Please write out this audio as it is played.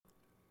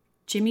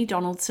Jimmy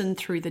Donaldson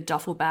threw the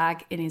duffel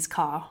bag in his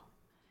car.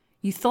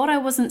 "You thought I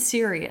wasn't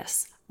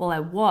serious. Well, I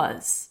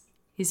was,"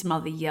 his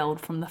mother yelled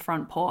from the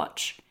front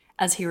porch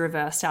as he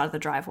reversed out of the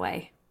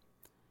driveway.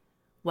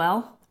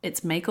 "Well,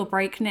 it's make or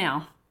break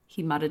now,"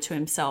 he muttered to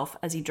himself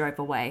as he drove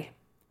away.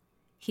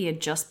 He had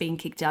just been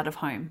kicked out of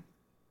home.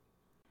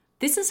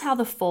 This is how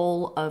the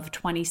fall of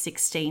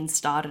 2016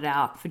 started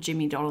out for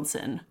Jimmy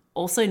Donaldson,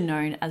 also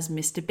known as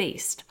Mr.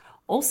 Beast,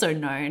 also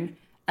known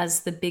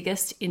as the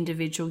biggest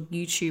individual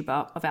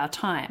YouTuber of our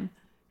time,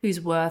 who's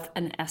worth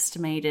an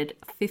estimated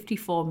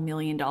 $54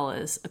 million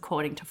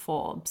according to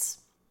Forbes.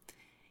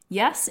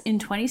 Yes, in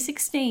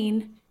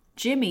 2016,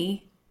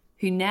 Jimmy,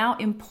 who now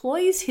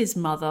employs his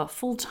mother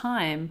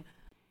full-time,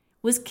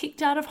 was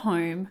kicked out of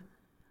home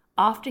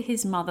after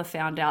his mother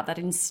found out that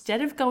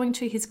instead of going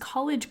to his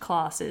college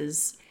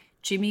classes,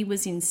 Jimmy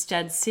was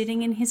instead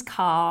sitting in his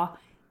car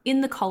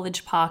in the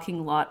college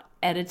parking lot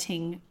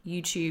editing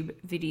YouTube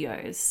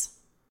videos.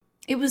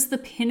 It was the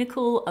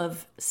pinnacle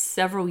of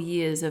several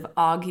years of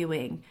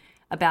arguing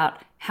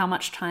about how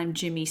much time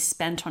Jimmy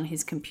spent on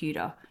his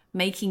computer,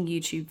 making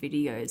YouTube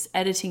videos,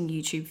 editing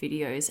YouTube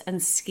videos,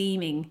 and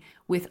scheming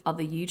with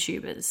other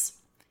YouTubers.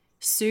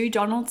 Sue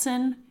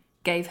Donaldson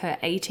gave her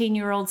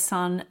 18-year-old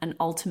son an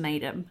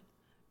ultimatum: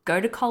 go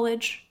to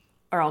college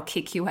or I'll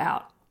kick you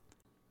out.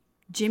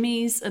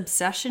 Jimmy's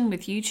obsession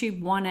with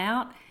YouTube won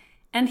out,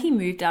 and he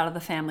moved out of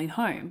the family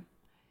home.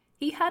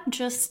 He had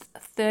just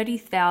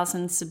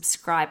 30,000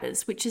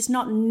 subscribers, which is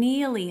not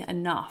nearly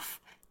enough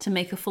to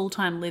make a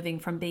full-time living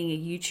from being a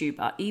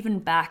YouTuber, even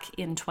back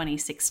in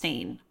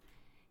 2016.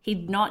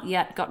 He'd not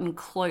yet gotten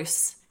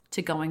close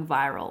to going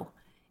viral,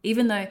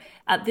 even though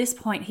at this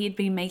point he had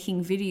been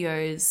making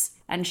videos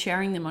and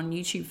sharing them on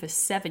YouTube for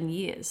 7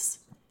 years.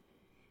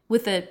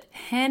 With a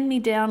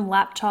hand-me-down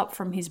laptop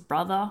from his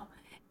brother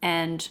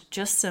and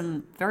just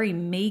some very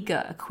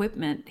meager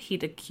equipment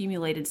he'd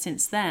accumulated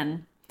since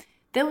then,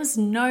 there was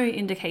no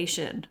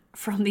indication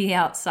from the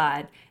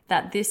outside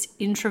that this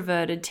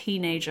introverted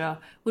teenager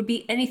would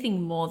be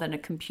anything more than a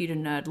computer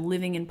nerd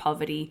living in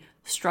poverty,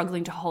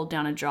 struggling to hold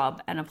down a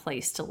job and a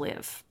place to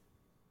live.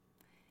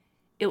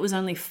 It was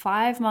only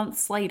 5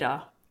 months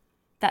later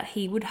that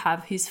he would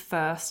have his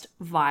first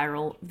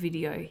viral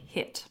video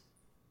hit.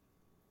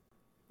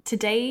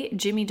 Today,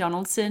 Jimmy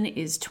Donaldson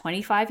is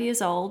 25 years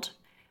old,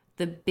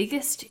 the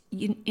biggest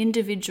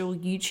individual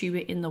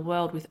YouTuber in the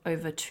world with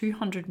over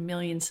 200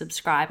 million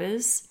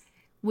subscribers,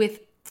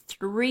 with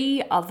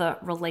 3 other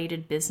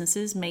related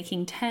businesses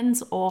making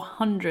tens or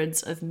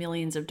hundreds of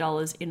millions of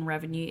dollars in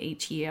revenue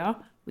each year.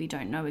 We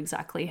don't know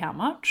exactly how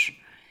much.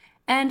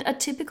 And a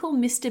typical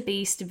Mr.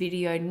 Beast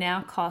video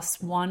now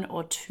costs $1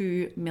 or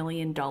 $2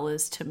 million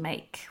to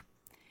make.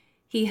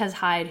 He has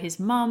hired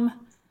his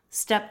mum,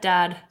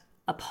 stepdad,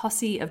 a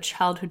posse of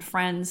childhood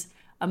friends,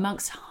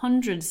 amongst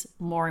hundreds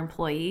more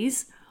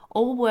employees,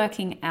 all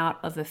working out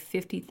of a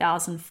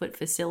 50,000-foot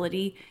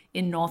facility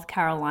in North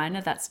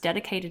Carolina that's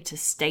dedicated to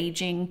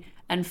staging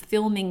and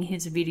filming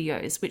his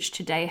videos, which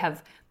today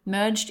have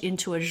merged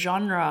into a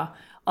genre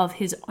of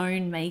his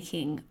own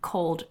making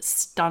called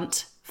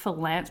stunt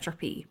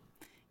philanthropy.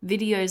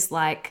 Videos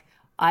like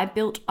 "I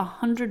built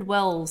 100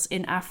 wells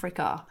in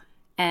Africa"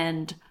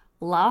 and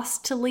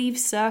 "Last to leave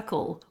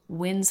circle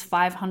wins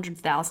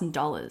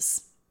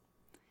 $500,000.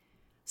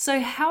 So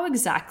how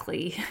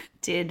exactly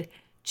did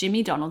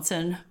Jimmy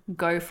Donaldson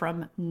go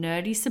from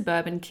nerdy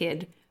suburban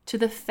kid to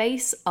the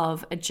face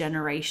of a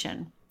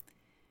generation?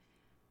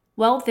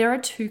 Well, there are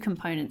 2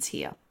 components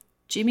here: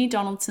 Jimmy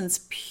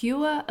Donaldson's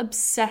pure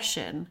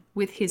obsession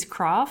with his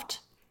craft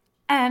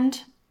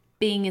and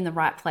being in the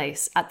right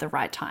place at the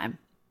right time.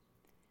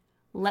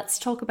 Let's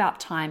talk about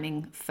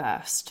timing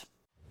first.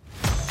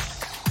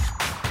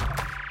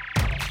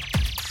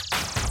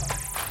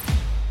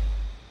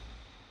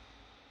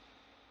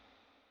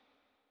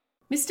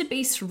 Mr.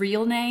 Beast's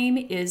real name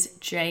is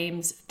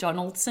James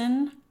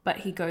Donaldson, but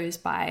he goes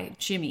by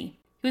Jimmy.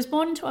 He was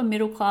born into a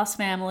middle-class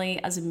family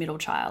as a middle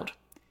child,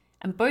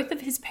 and both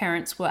of his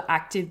parents were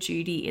active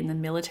duty in the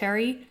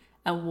military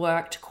and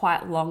worked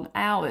quite long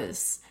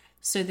hours.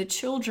 So the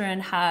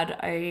children had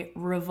a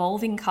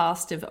revolving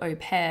cast of au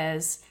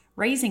pairs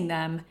raising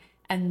them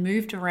and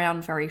moved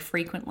around very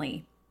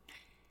frequently.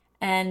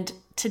 And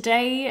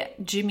today,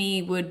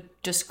 Jimmy would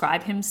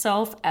describe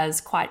himself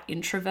as quite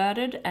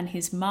introverted, and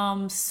his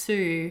mum,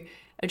 Sue,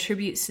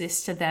 attributes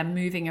this to them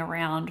moving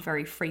around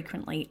very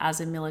frequently as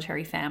a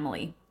military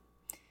family.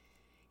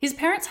 His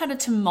parents had a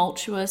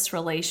tumultuous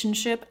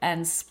relationship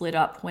and split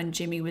up when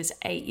Jimmy was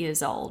 8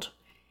 years old.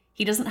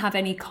 He doesn't have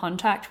any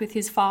contact with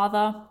his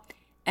father,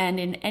 and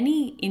in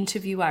any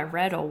interview I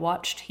read or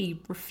watched,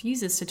 he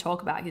refuses to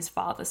talk about his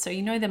father. So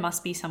you know there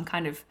must be some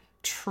kind of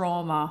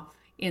trauma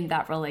in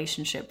that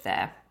relationship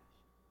there.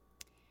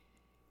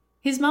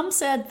 His mum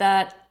said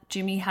that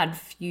Jimmy had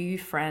few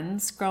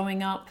friends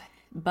growing up,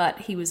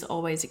 but he was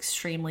always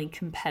extremely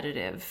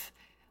competitive,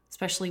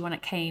 especially when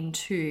it came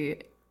to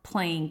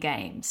playing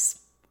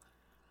games.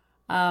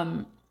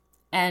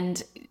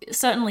 And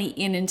certainly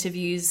in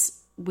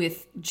interviews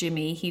with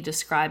Jimmy, he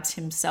describes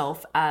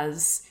himself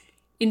as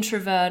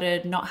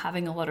introverted, not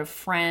having a lot of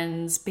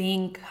friends,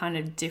 being kind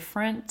of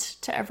different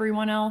to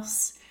everyone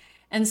else.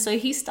 And so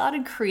he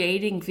started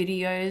creating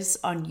videos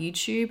on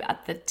YouTube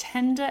at the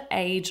tender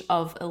age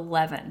of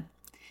 11.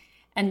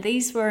 And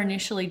these were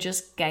initially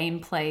just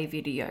gameplay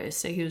videos.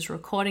 So he was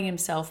recording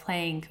himself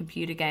playing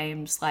computer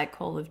games like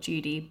Call of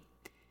Duty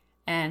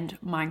and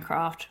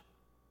Minecraft.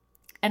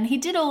 And he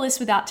did all this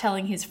without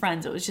telling his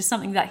friends. It was just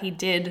something that he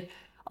did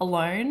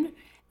alone.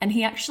 And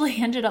he actually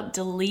ended up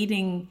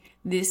deleting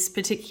this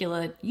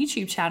particular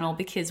YouTube channel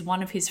because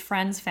one of his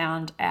friends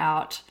found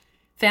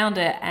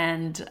it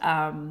and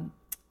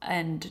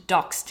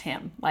doxed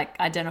him, like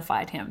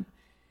identified him.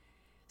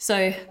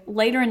 So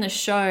later in the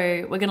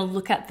show, we're going to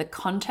look at the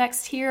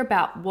context here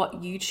about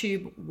what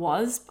YouTube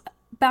was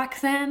back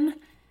then.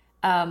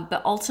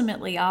 But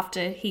ultimately,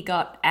 after he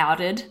got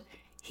outed,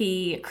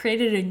 he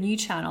created a new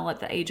channel at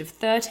the age of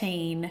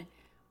 13,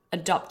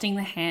 adopting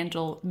the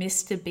handle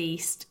Mr.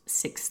 Beast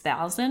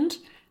 6000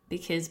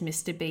 because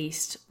Mr.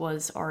 Beast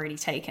was already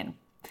taken.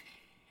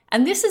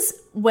 And this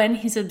is when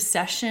his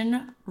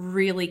obsession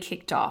really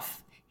kicked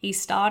off. He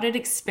started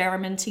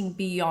experimenting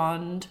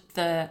beyond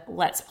the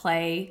Let's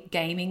Play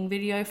gaming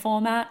video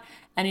format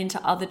and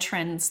into other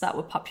trends that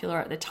were popular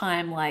at the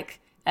time, like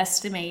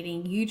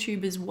estimating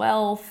YouTubers'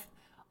 wealth,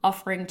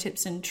 offering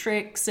tips and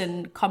tricks,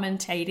 and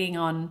commentating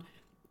on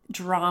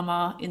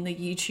drama in the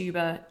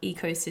YouTuber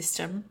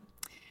ecosystem.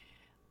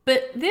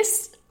 But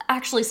this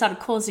actually started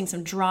causing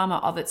some drama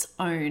of its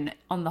own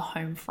on the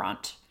home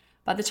front.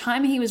 By the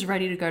time he was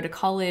ready to go to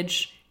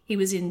college, he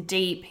was in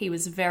deep, he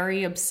was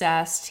very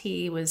obsessed,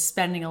 he was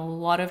spending a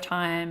lot of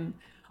time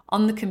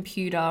on the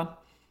computer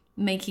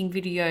making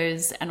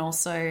videos and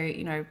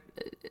also,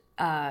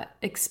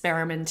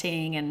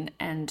 experimenting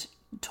and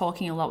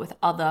talking a lot with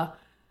other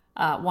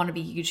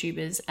wannabe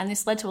YouTubers. And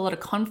this led to a lot of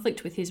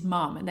conflict with his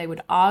mum, and they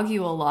would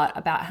argue a lot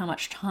about how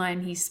much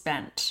time he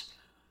spent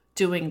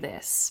doing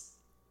this.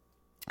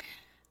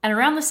 And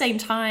around the same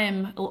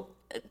time,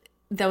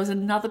 there was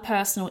another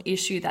personal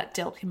issue that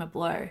dealt him a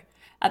blow.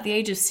 At the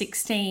age of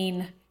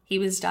 16, he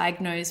was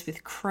diagnosed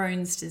with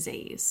Crohn's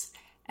disease.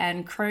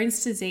 And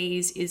Crohn's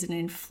disease is an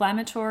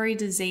inflammatory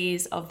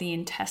disease of the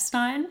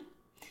intestine.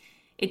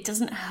 It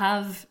doesn't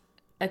have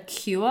a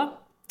cure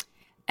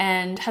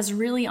and has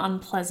really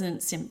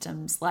unpleasant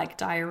symptoms like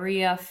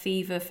diarrhea,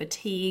 fever,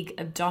 fatigue,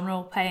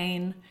 abdominal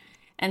pain.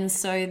 And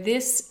so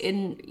this,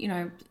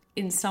 in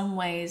some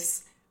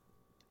ways,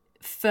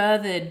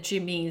 furthered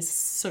Jimmy's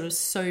sort of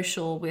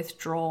social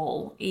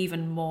withdrawal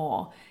even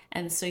more.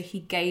 And so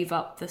he gave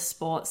up the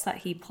sports that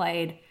he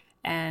played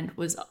and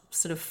was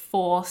sort of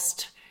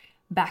forced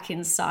back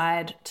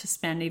inside to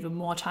spend even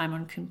more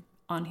time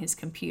on his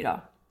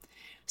computer.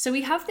 So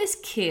we have this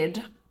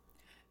kid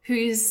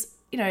who's,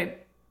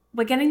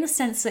 we're getting the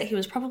sense that he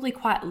was probably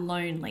quite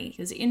lonely.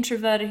 He was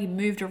introverted, he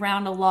moved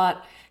around a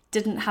lot,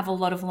 didn't have a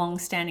lot of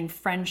long-standing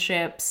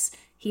friendships.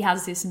 He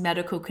has this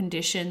medical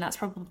condition that's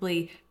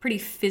probably pretty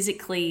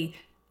physically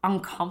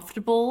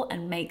uncomfortable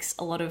and makes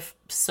a lot of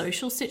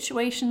social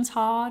situations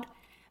hard.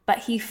 But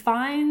he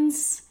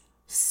finds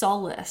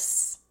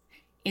solace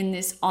in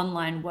this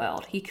online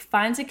world. He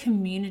finds a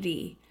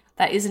community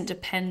that isn't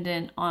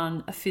dependent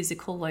on a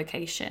physical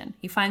location.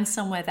 He finds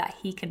somewhere that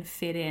he can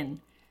fit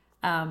in.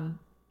 And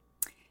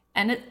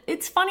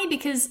it's funny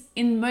because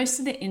in most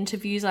of the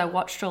interviews I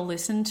watched or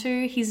listened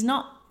to, he's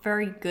not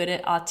very good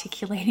at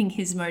articulating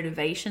his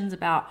motivations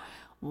about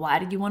why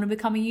did you want to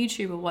become a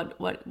YouTuber?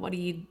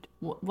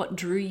 What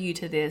drew you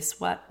to this?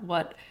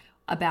 What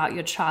about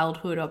your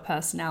childhood or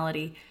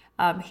personality?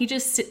 He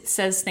just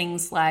says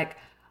things like,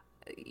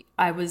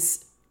 I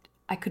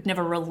could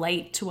never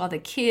relate to other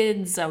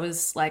kids. I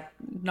was like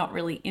not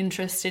really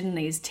interested in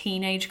these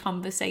teenage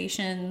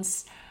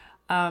conversations.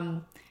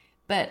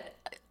 But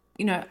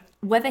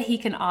whether he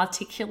can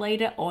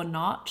articulate it or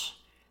not,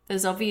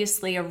 there's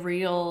obviously a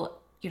real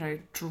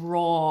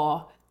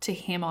draw to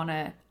him on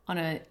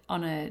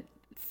a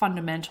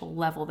fundamental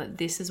level that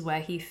this is where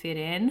he fit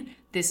in.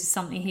 This is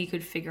something he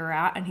could figure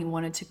out, and he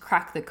wanted to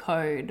crack the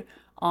code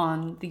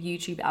on the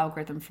YouTube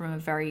algorithm from a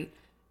very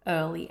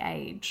early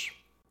age.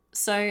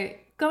 So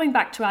going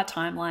back to our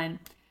timeline,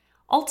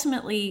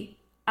 ultimately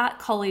at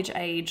college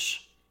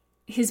age,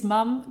 his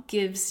mum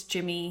gives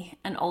Jimmy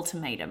an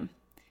ultimatum.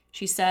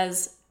 She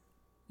says,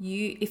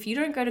 if you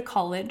don't go to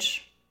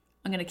college,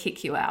 I'm going to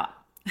kick you out.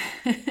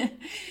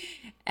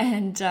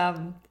 And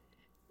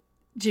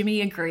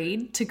Jimmy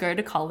agreed to go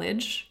to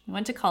college. He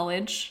went to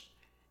college.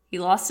 He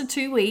lasted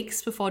 2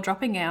 weeks before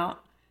dropping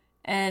out.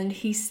 And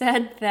he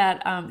said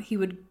that he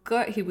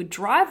would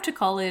drive to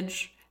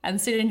college and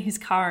sit in his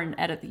car and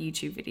edit the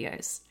YouTube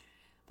videos.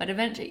 But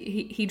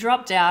eventually he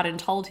dropped out and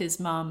told his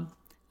mum,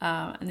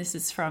 and this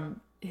is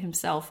from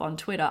himself on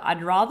Twitter,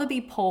 I'd rather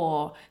be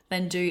poor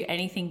than do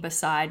anything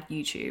beside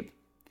YouTube.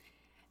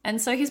 And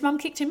so his mum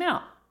kicked him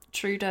out,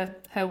 true to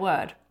her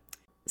word.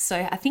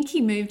 So I think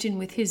he moved in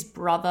with his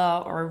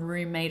brother or a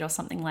roommate or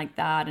something like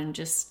that and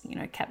just,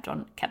 kept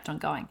on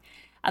going.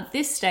 At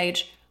this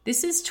stage,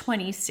 this is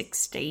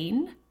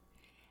 2016,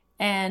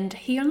 And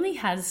he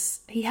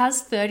has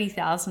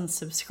 30,000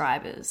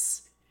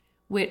 subscribers,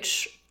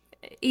 which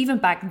even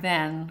back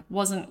then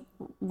wasn't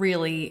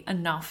really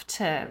enough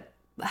to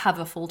have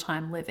a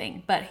full-time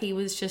living. But he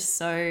was just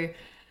so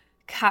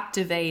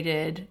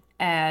captivated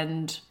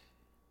and,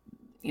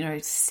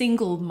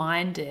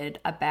 single-minded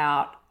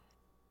about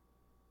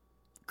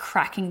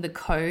cracking the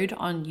code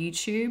on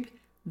YouTube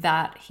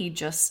that he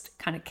just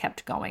kind of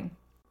kept going.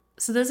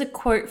 So there's a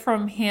quote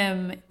from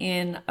him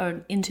in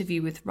an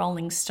interview with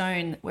Rolling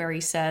Stone where he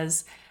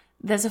says,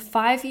 "There's a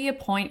 5-year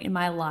point in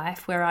my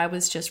life where I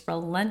was just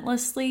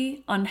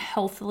relentlessly,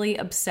 unhealthily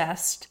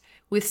obsessed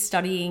with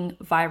studying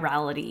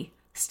virality,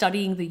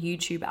 studying the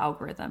YouTube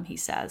algorithm," he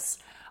says.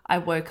 "I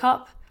woke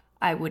up,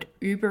 I would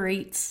Uber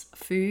Eats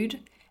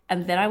food,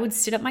 and then I would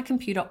sit at my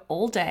computer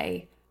all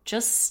day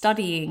just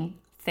studying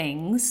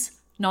things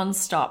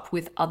nonstop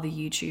with other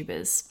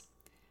YouTubers."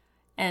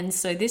 And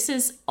so this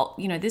is,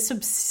 this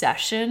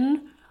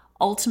obsession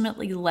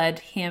ultimately led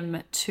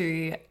him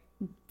to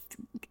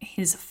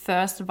his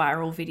first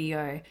viral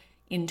video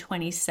in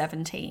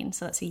 2017.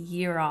 So that's a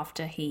year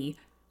after he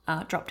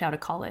dropped out of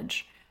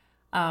college.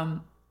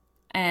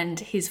 And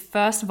his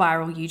first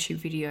viral YouTube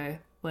video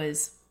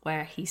was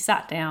where he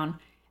sat down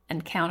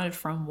and counted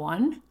from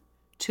 1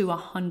 to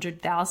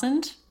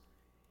 100,000,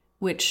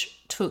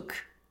 which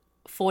took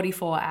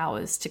 44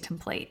 hours to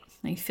complete.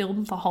 And he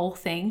filmed the whole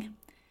thing.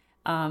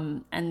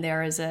 And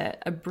there is a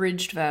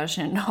abridged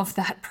version of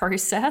that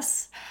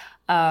process,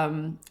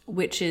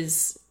 which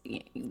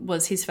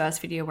was his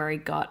first video where he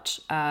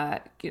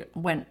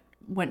went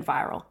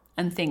viral,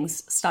 and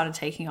things started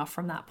taking off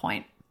from that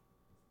point.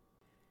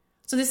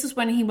 So this is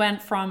when he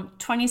went from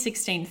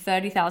 2016,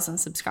 30,000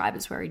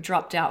 subscribers, where he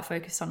dropped out,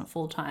 focused on it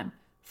full time.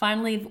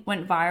 Finally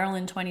went viral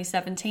in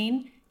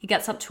 2017. He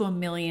gets up to 1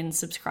 million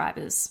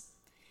subscribers.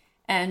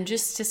 And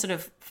just to sort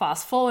of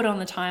fast forward on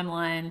the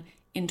timeline,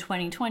 in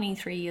 2020,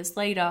 3 years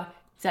later,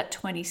 he's at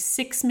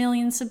 26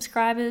 million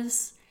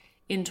subscribers.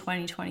 In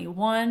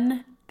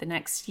 2021, the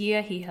next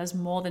year, he has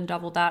more than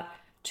doubled that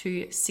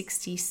to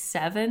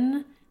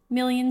 67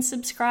 million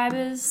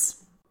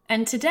subscribers.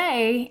 And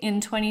today,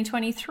 in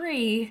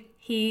 2023,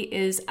 he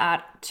is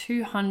at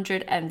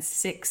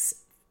 206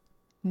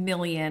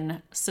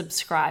 million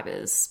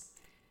subscribers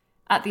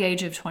at the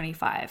age of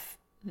 25,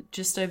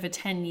 just over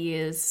 10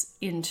 years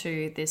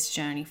into this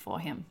journey for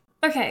him.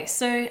 Okay,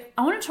 so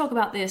I want to talk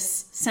about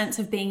this sense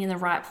of being in the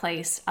right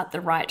place at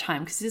the right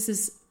time, because this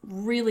is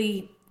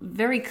really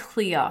very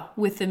clear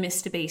with the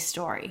Mr. Beast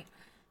story.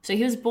 So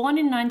he was born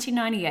in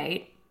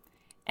 1998,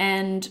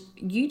 and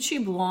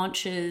YouTube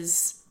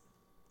launches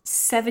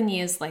 7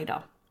 years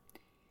later.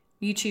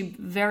 YouTube,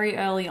 very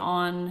early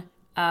on,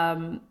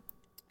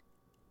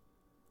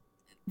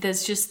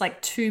 there's just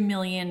like 2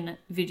 million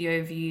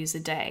video views a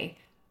day.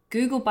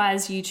 Google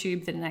buys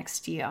YouTube the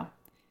next year.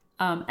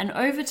 And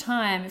over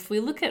time, if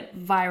we look at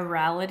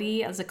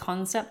virality as a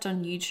concept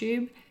on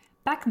YouTube,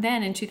 back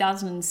then in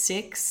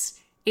 2006,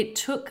 it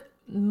took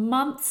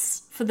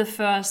months for the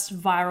first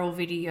viral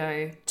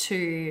video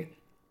to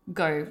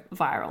go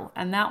viral.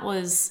 And that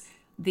was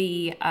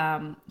the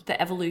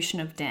evolution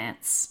of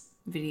dance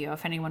video,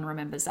 if anyone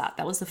remembers that.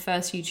 That was the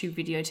first YouTube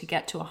video to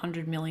get to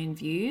 100 million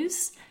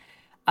views.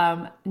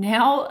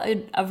 Now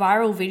a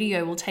viral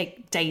video will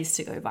take days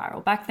to go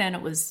viral. Back then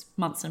it was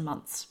months and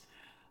months.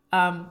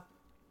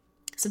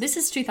 So this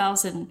is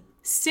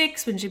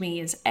 2006 when Jimmy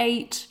is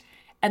 8.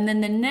 And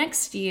then the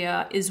next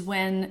year is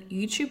when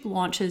YouTube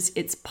launches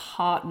its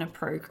partner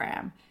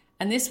program.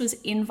 And this was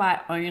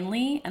invite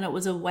only, and it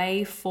was a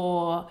way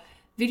for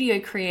video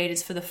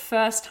creators for the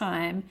first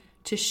time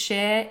to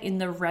share in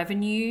the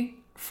revenue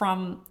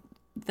from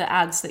the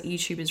ads that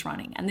YouTube is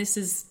running. And this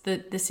is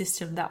the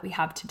system that we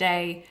have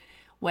today,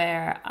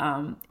 where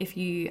if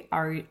you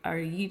are a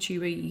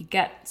YouTuber, you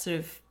get sort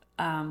of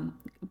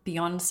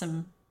beyond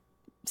some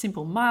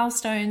simple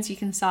milestones, you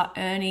can start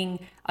earning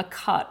a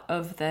cut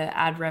of the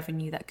ad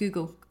revenue that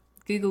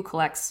Google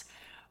collects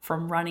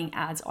from running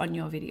ads on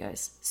your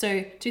videos.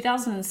 So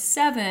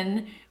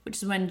 2007, which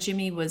is when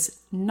Jimmy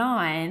was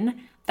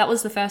 9, that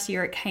was the first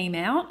year it came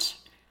out.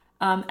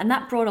 And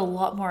that brought a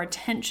lot more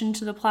attention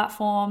to the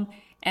platform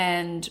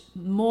and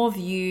more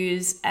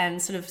views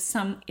and sort of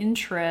some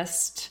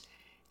interest,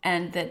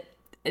 and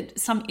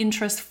some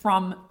interest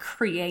from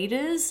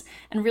creators,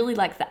 and really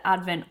like the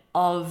advent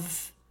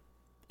of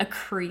a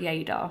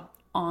creator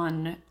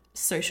on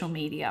social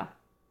media.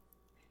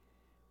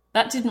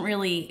 That didn't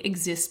really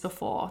exist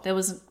before. There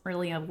wasn't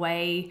really a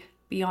way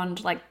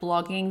beyond like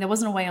blogging. There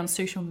wasn't a way on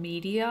social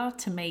media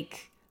to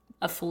make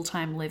a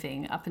full-time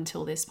living up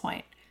until this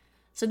point.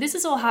 So this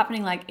is all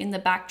happening like in the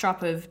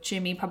backdrop of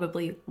Jimmy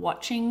probably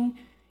watching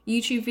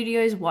YouTube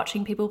videos,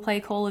 watching people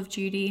play Call of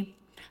Duty,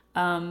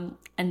 and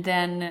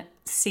then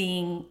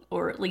seeing,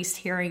 or at least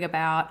hearing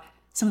about,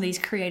 some of these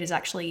creators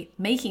actually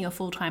making a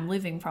full-time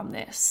living from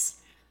this.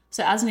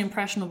 So as an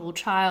impressionable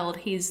child,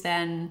 he's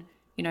then,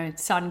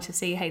 starting to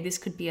see, hey, this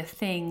could be a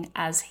thing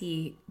as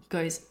he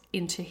goes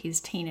into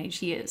his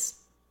teenage years.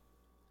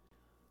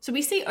 So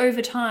we see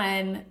over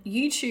time,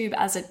 YouTube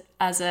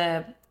as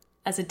a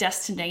as a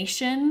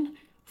destination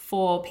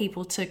for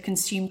people to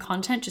consume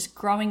content, just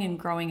growing and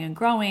growing and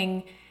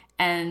growing.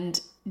 And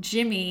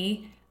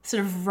Jimmy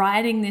sort of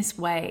riding this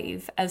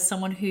wave as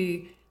someone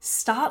who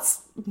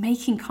starts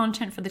making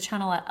content for the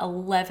channel at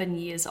 11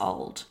 years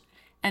old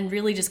and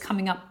really just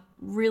coming up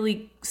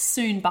really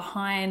soon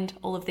behind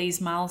all of these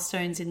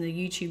milestones in the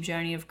YouTube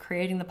journey of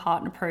creating the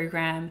partner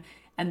program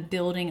and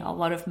building a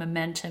lot of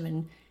momentum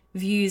and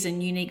views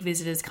and unique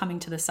visitors coming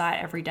to the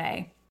site every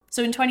day.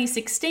 So in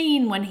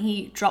 2016, when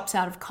he drops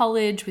out of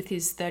college with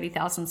his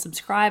 30,000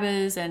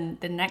 subscribers and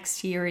the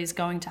next year is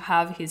going to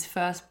have his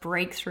first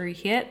breakthrough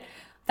hit,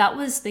 that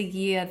was the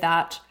year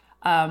that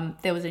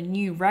there was a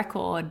new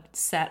record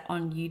set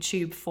on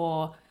YouTube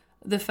for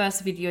the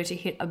first video to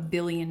hit 1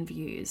 billion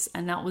views.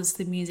 And that was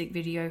the music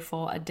video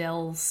for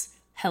Adele's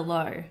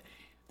Hello.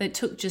 That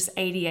took just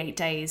 88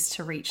 days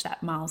to reach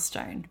that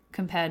milestone,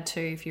 compared to,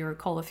 if you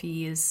recall, a few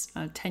years,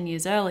 10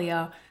 years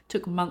earlier,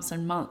 took months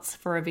and months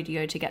for a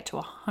video to get to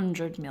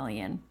 100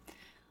 million.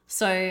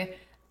 So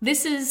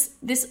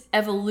this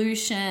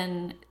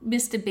evolution.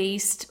 Mr.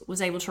 Beast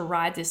was able to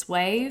ride this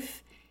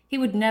wave. He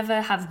would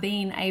never have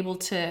been able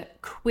to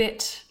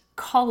quit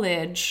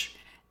college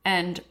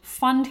and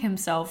fund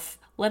himself,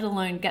 let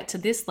alone get to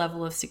this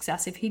level of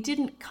success, if he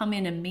didn't come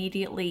in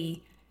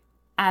immediately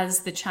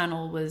as this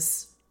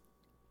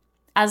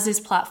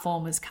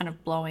platform was kind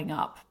of blowing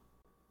up.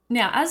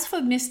 Now, as for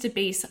Mr.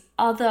 Beast's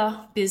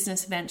other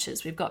business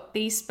ventures, we've got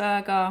Beast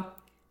Burger,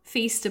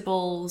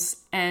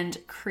 Feastables, and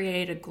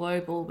Creator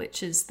Global,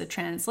 which is the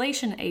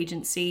translation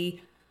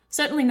agency.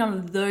 Certainly none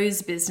of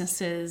those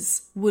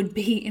businesses would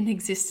be in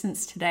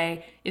existence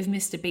today if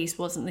Mr. Beast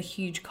wasn't the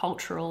huge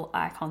cultural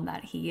icon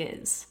that he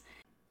is.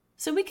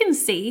 So we can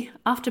see,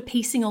 after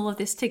piecing all of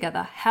this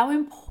together, how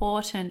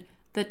important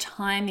the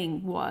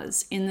timing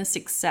was in the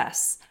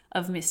success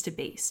of Mr.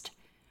 Beast.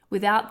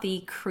 Without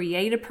the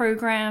creator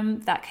program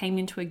that came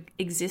into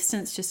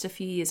existence just a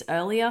few years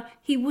earlier,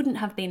 he wouldn't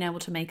have been able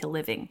to make a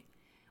living.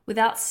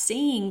 Without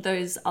seeing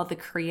those other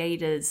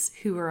creators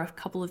who were a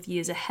couple of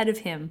years ahead of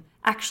him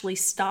actually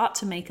start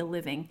to make a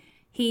living,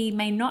 he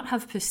may not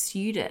have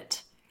pursued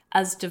it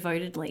as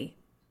devotedly.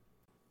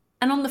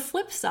 And on the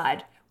flip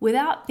side,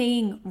 without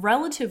being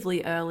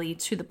relatively early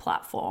to the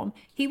platform,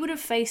 he would have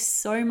faced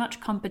so much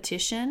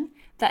competition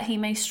that he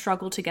may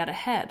struggle to get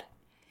ahead.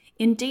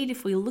 Indeed,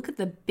 if we look at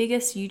the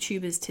biggest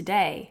YouTubers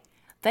today,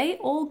 they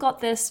all got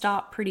their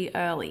start pretty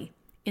early,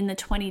 in the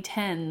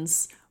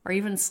 2010s or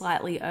even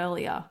slightly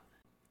earlier.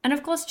 And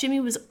of course, Jimmy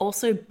was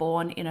also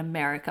born in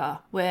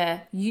America,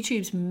 where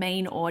YouTube's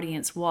main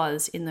audience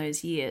was in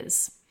those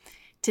years.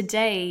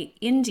 Today,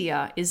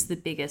 India is the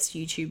biggest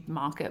YouTube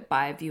market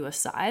by viewer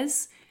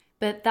size,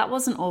 but that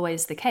wasn't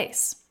always the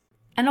case.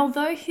 And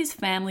although his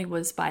family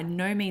was by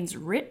no means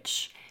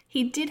rich,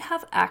 he did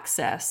have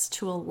access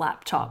to a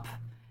laptop,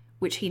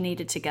 which he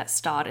needed to get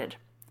started.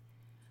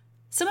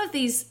 Some of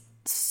these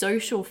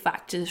social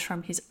factors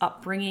from his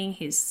upbringing,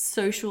 his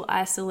social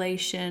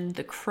isolation,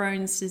 the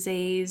Crohn's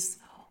disease,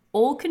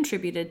 all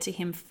contributed to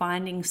him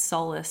finding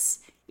solace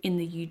in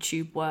the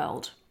YouTube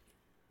world.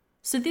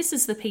 So this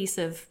is the piece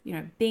of,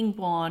 being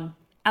born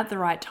at the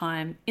right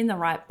time, in the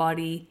right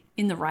body,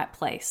 in the right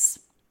place.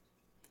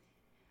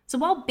 So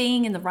while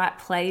being in the right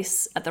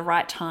place at the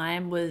right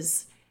time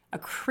was a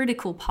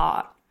critical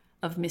part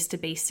of Mr.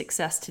 Beast's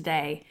success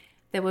today,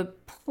 there were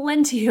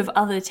plenty of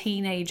other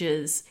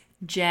teenagers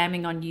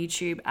jamming on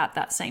YouTube at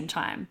that same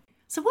time.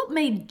 So what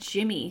made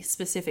Jimmy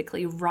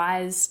specifically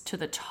rise to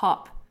the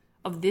top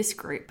of this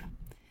group?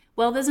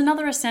 Well, there's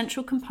another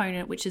essential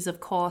component, which is, of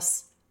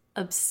course,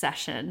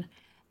 obsession.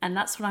 And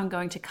that's what I'm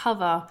going to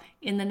cover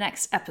in the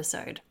next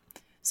episode.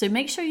 So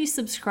make sure you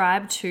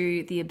subscribe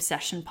to the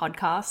Obsession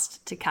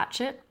podcast to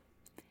catch it.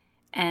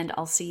 And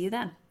I'll see you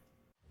then.